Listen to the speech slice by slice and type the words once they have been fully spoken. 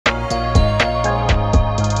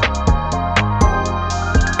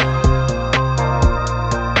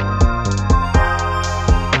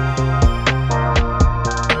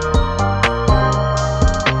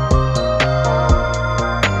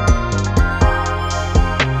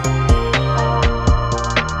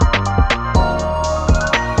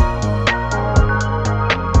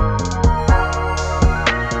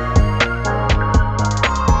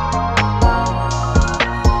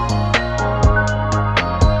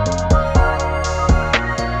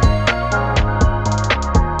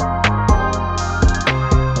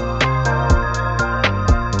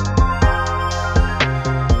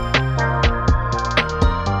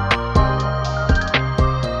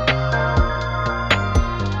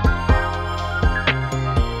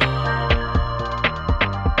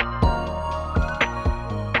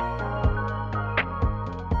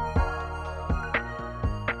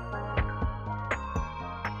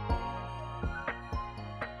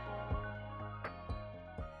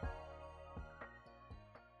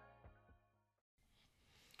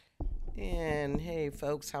again. Hey,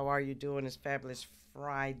 folks, how are you doing? It's Fabulous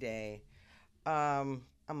Friday.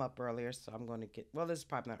 I'm up earlier, so I'm going to get. Well, this is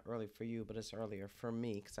probably not early for you, but it's earlier for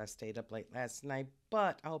me because I stayed up late last night.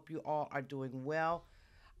 But I hope you all are doing well.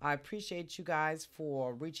 I appreciate you guys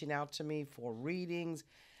for reaching out to me for readings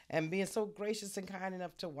and being so gracious and kind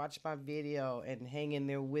enough to watch my video and hang in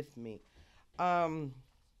there with me. Um,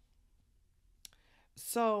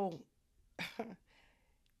 so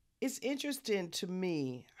it's interesting to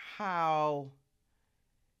me how,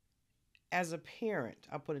 as a parent,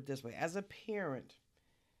 I'll put it this way, as a parent,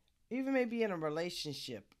 even maybe in a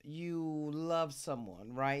relationship, you love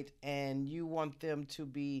someone, right? And you want them to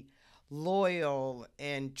be loyal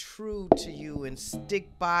and true to you and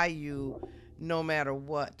stick by you no matter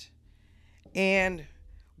what. And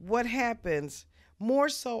what happens, more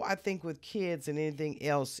so, I think, with kids than anything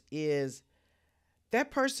else, is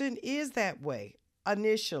that person is that way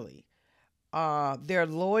initially. They're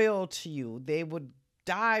loyal to you. They would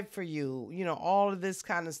die for you, all of this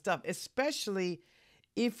kind of stuff, especially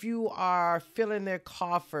if you are filling their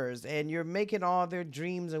coffers and you're making all their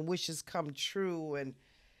dreams and wishes come true and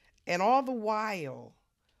all the while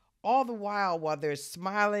while they're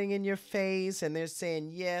smiling in your face and they're saying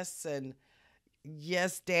yes and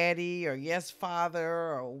yes daddy or yes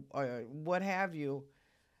father or what have you,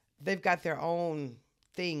 they've got their own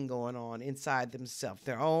thing going on inside themselves,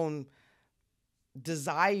 their own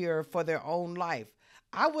desire for their own life.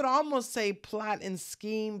 I would almost say plot and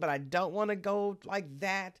scheme, but I don't want to go like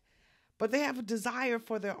that. But they have a desire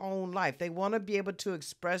for their own life. They want to be able to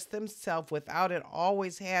express themselves without it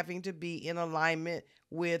always having to be in alignment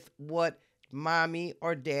with what mommy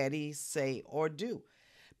or daddy say or do.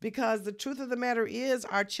 Because the truth of the matter is,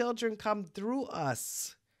 our children come through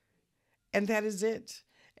us, and that is it.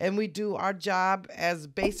 And we do our job as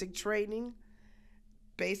basic training,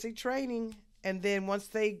 and then once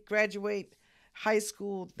they graduate high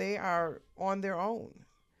school, they are on their own.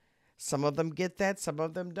 Some of them get that, some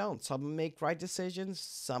of them don't. Some of them make right decisions,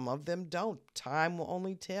 some of them don't. Time will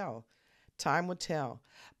only tell. Time will tell.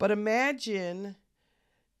 But imagine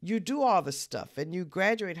you do all the stuff and you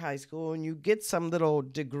graduate high school and you get some little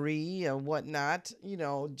degree or whatnot,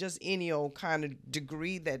 just any old kind of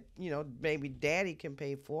degree that, maybe daddy can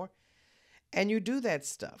pay for. And you do that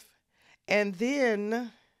stuff. And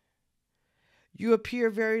then you appear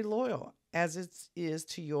very loyal, as it is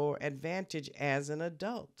to your advantage as an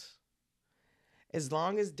adult. As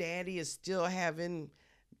long as daddy is still having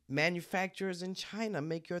manufacturers in China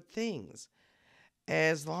make your things,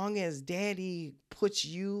 as long as daddy puts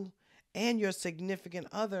you and your significant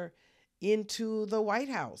other into the White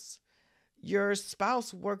House, your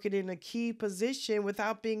spouse working in a key position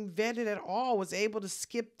without being vetted at all was able to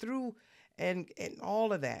skip through and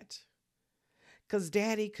all of that because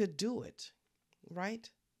daddy could do it, right?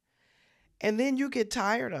 And then you get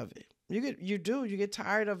tired of it. You get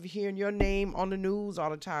tired of hearing your name on the news all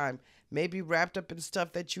the time, maybe wrapped up in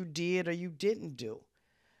stuff that you did or you didn't do.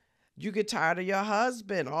 You get tired of your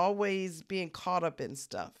husband always being caught up in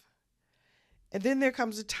stuff. And then there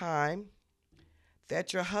comes a time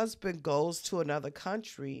that your husband goes to another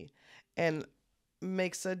country and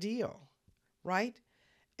makes a deal, right?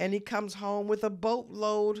 And he comes home with a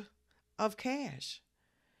boatload of cash.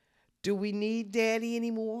 Do we need daddy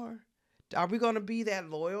anymore? Are we going to be that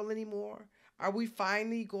loyal anymore? Are we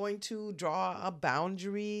finally going to draw a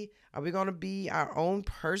boundary? Are we going to be our own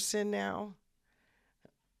person now?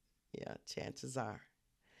 Yeah, chances are.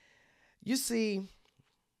 You see,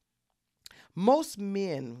 most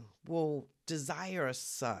men will desire a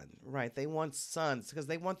son, right? They want sons because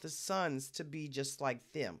they want the sons to be just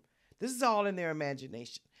like them. This is all in their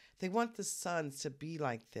imagination. They want the sons to be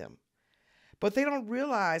like them. But they don't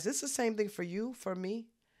realize it's the same thing for you, for me.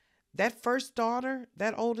 That first daughter,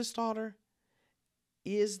 that oldest daughter,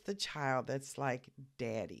 is the child that's like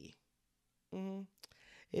daddy. Mhm.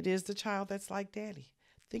 It is the child that's like daddy.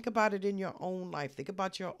 Think about it in your own life. Think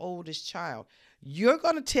about your oldest child. You're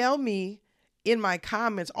going to tell me in my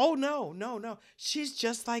comments, oh, no, no, no. She's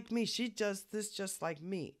just like me. She does this just like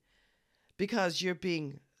me. Because you're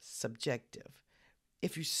being subjective.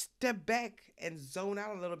 If you step back and zone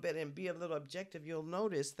out a little bit and be a little objective, you'll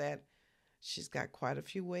notice that she's got quite a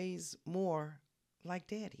few ways more like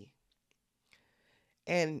daddy.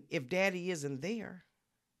 And if daddy isn't there,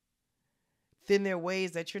 then there are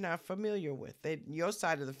ways that you're not familiar with. Your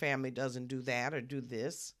side of the family doesn't do that or do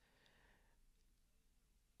this.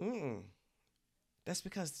 Mm-mm. That's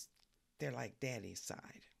because they're like daddy's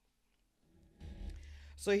side.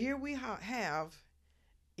 So here we have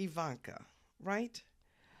Ivanka, right?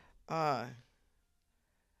 Uh,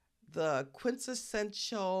 the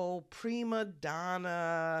quintessential prima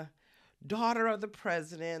donna, daughter of the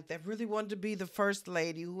president that really wanted to be the first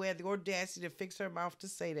lady, who had the audacity to fix her mouth to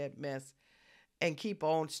say that mess and keep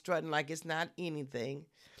on strutting like it's not anything,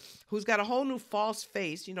 who's got a whole new false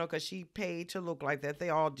face, because she paid to look like that. They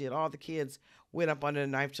all did. All the kids went up under the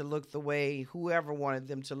knife to look the way whoever wanted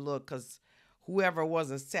them to look, because whoever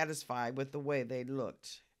wasn't satisfied with the way they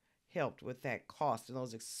looked helped with that cost and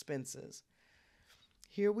those expenses.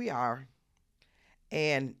 Here we are,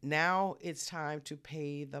 and now it's time to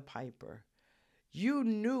pay the piper. You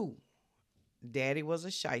knew daddy was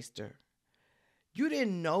a shyster. You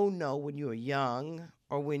didn't know no when you were young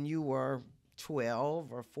or when you were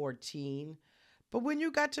 12 or 14. But when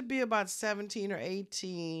you got to be about 17 or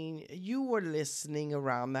 18, you were listening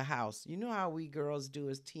around the house. You know how we girls do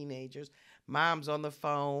as teenagers. Mom's on the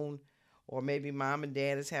phone, or maybe mom and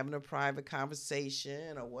dad is having a private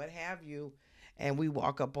conversation or what have you. And we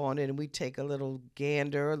walk up on it and we take a little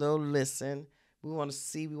gander, a little listen. We want to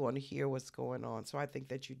see, we want to hear what's going on. So I think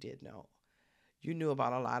that you did know. You knew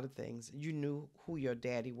about a lot of things. You knew who your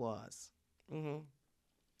daddy was. hmm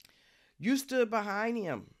You stood behind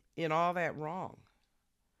him in all that wrong.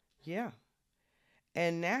 Yeah.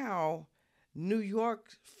 And now, New York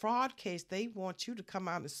fraud case, they want you to come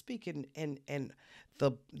out and speak. And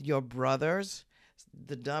your brothers,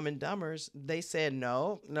 the Dumb and Dumbers, they said,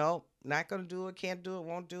 no, no, not going to do it, can't do it,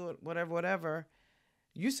 won't do it, whatever, whatever.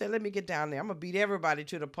 You said, let me get down there. I'm going to beat everybody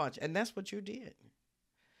to the punch. And that's what you did.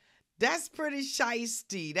 That's pretty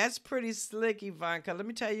shisty. That's pretty slick, Ivanka. Let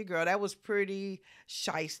me tell you, girl, that was pretty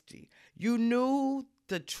shisty. You knew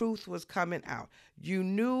the truth was coming out. You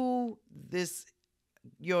knew this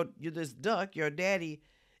duck, your daddy,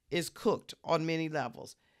 is cooked on many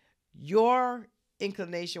levels. Your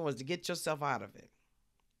inclination was to get yourself out of it.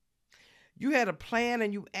 You had a plan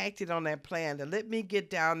and you acted on that plan to let me get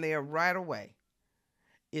down there right away.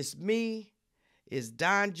 It's me, it's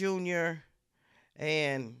Don Jr.,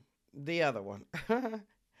 and the other one.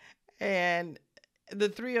 And the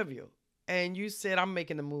three of you. And you said, I'm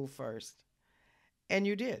making the move first. And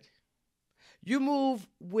you did. You move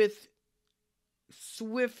with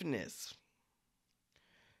swiftness,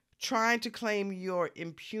 trying to claim your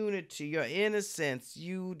impunity, your innocence.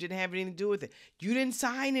 You didn't have anything to do with it. You didn't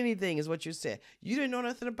sign anything, is what you said. You didn't know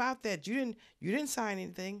nothing about that. You didn't sign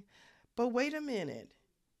anything. But wait a minute.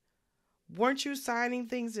 Weren't you signing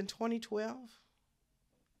things in 2012?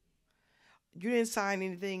 You didn't sign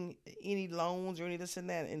anything, any loans or any this and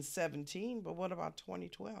that in 17, but what about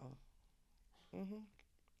 2012? hmm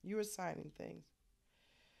You were signing things.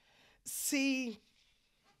 See,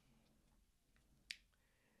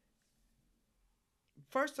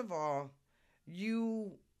 first of all,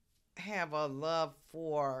 you have a love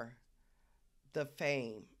for the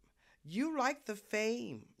fame. You like the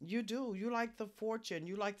fame. You do. You like the fortune.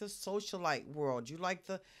 You like the socialite world. You like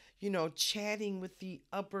the, chatting with the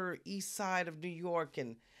Upper East Side of New York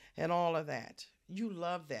and all of that. You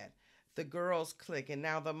love that. The girls clique and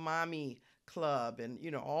now the mommy club and,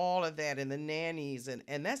 all of that and the nannies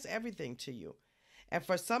and that's everything to you. And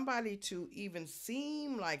for somebody to even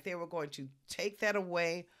seem like they were going to take that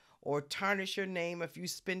away or tarnish your name if you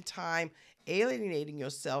spend time alienating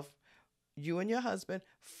yourself, you and your husband,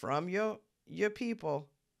 from your people,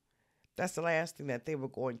 that's the last thing that they were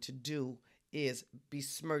going to do is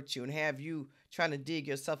besmirch you and have you trying to dig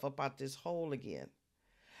yourself up out this hole again.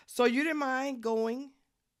 So you didn't mind going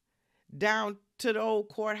down to the old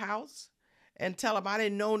courthouse and tell them I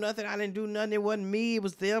didn't know nothing, I didn't do nothing, it wasn't me, it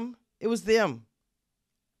was them. It was them.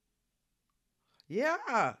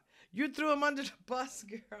 Yeah, you threw them under the bus,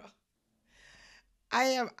 girl.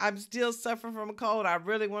 I'm still suffering from a cold. I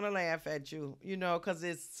really want to laugh at you, because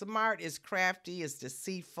it's smart, it's crafty, it's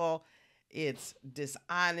deceitful, it's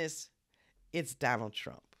dishonest. It's Donald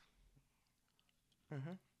Trump.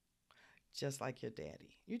 Uh-huh. Just like your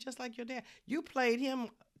daddy. You just like your dad. You played him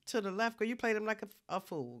to the left, girl. You played him like a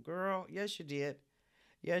fool, girl. Yes, you did.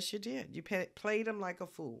 Yes, you did. You played him like a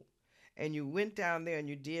fool. And you went down there and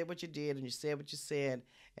you did what you did and you said what you said.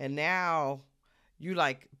 And now you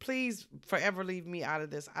like, please forever leave me out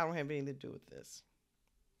of this. I don't have anything to do with this.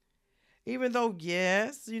 Even though,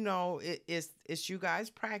 yes, it's you guys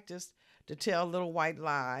practice to tell little white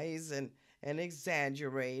lies and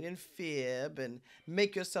exaggerate and fib and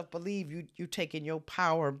make yourself believe you taking your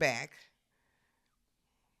power back.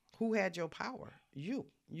 Who had your power? You.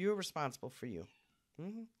 You're responsible for you.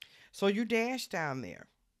 hmm So you dashed down there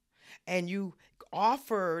and you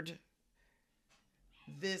offered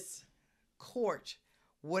this court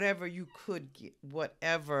whatever you could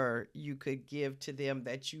give to them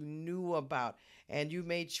that you knew about, and you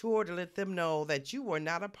made sure to let them know that you were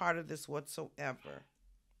not a part of this whatsoever.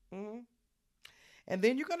 hmm And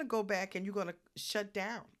then you're going to go back and you're going to shut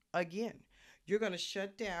down again. You're going to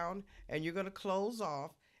shut down and you're going to close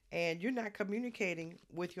off and you're not communicating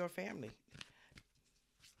with your family.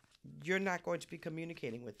 You're not going to be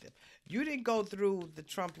communicating with them. You didn't go through the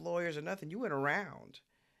Trump lawyers or nothing. You went around.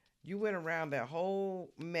 You went around that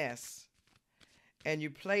whole mess and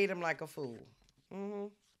you played them like a fool. Hmm.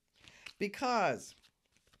 Because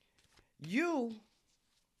you,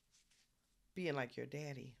 being like your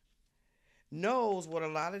daddy, knows what a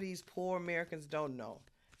lot of these poor Americans don't know,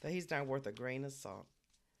 that he's not worth a grain of salt,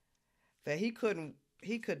 that he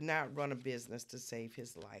could not run a business to save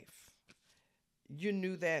his life. You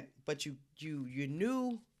knew that, but you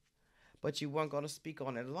knew, but you weren't going to speak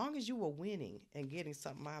on it. As long as you were winning and getting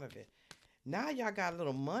something out of it. Now y'all got a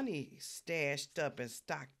little money stashed up and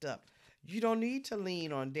stocked up. You don't need to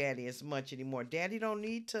lean on daddy as much anymore. Daddy don't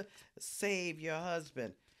need to save your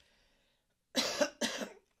husband.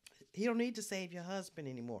 He don't need to save your husband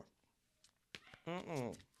anymore.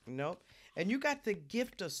 Nope. And you got the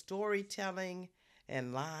gift of storytelling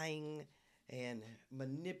and lying and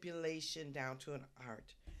manipulation down to an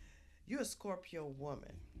art. You're a Scorpio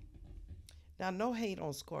woman. Now, no hate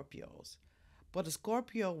on Scorpios, but a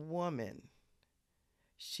Scorpio woman,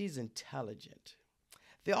 she's intelligent.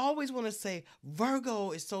 They always want to say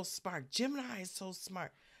Virgo is so smart, Gemini is so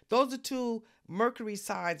smart. Those are two Mercury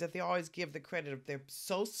signs that they always give the credit of. They're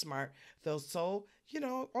so smart. They're so,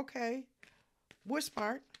 okay, we're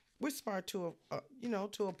smart. We're smart to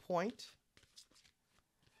to a point.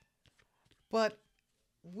 But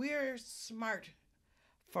we're smart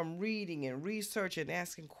from reading and research and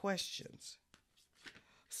asking questions.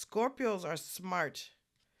 Scorpios are smart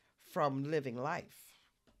from living life,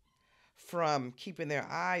 from keeping their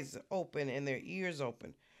eyes open and their ears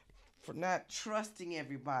open, for not trusting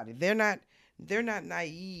everybody. They're not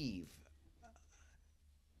naive.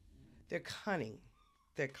 They're cunning.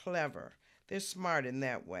 They're clever. They're smart in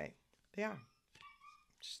that way. They are.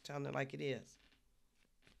 Just telling it like it is.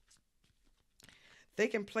 They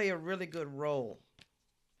can play a really good role.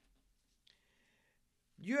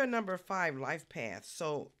 You're a number 5 life path,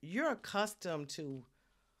 so you're accustomed to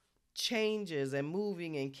changes and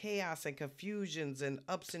moving and chaos and confusions and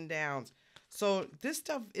ups and downs. So this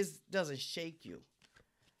stuff doesn't shake you.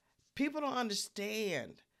 People don't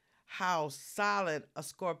understand how solid a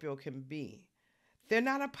Scorpio can be. They're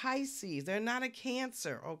not a Pisces. They're not a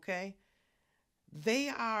Cancer, okay? They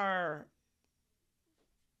are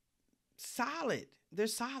solid. They're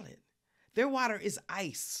solid. Their water is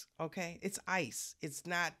ice, okay? It's ice. It's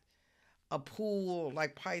not a pool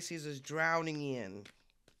like Pisces is drowning in.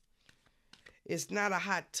 It's not a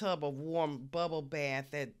hot tub of warm bubble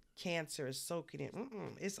bath that Cancer is soaking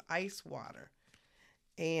in. It's ice water.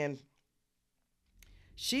 And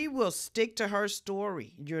she will stick to her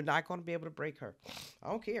story. You're not going to be able to break her.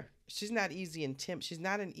 I don't care. She's not she's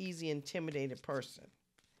not an easy intimidated person.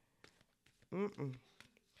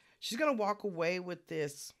 She's going to walk away with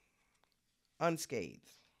this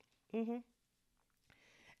unscathed. And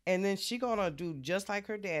then she's going to do just like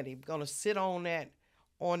her daddy, going to sit on that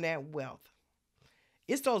wealth.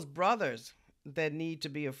 It's those brothers that need to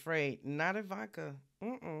be afraid, not Ivanka.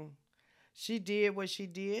 She did what she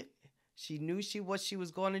did. She knew what she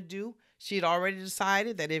was going to do. She had already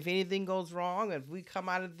decided that if anything goes wrong, if we come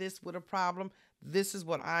out of this with a problem, this is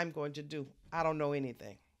what I'm going to do. I don't know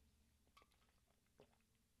anything.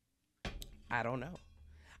 I don't know.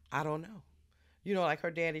 Like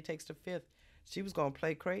her daddy takes the fifth. She was going to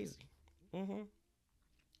play crazy.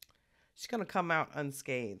 She's going to come out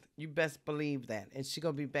unscathed. You best believe that. And she's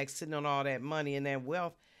going to be back sitting on all that money and that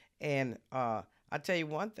wealth. And I tell you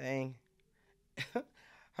one thing.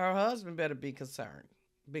 Her husband better be concerned,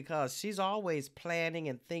 because she's always planning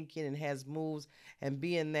and thinking and has moves, and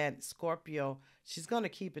being that Scorpio, she's going to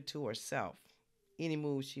keep it to herself. Any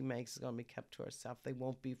move she makes is going to be kept to herself. They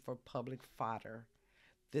won't be for public fodder.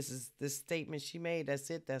 This statement she made. That's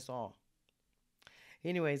it. That's all.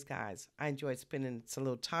 Anyways, guys, I enjoyed spending a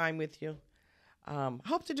little time with you. I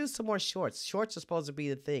hope to do some more shorts. Shorts are supposed to be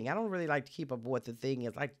the thing. I don't really like to keep up with what the thing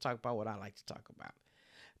is. I like to talk about what I like to talk about.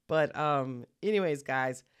 But anyways,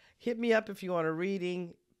 guys, hit me up if you want a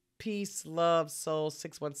reading. Peace, love, soul,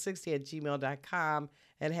 6160 @gmail.com.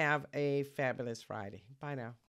 And have a fabulous Friday. Bye now.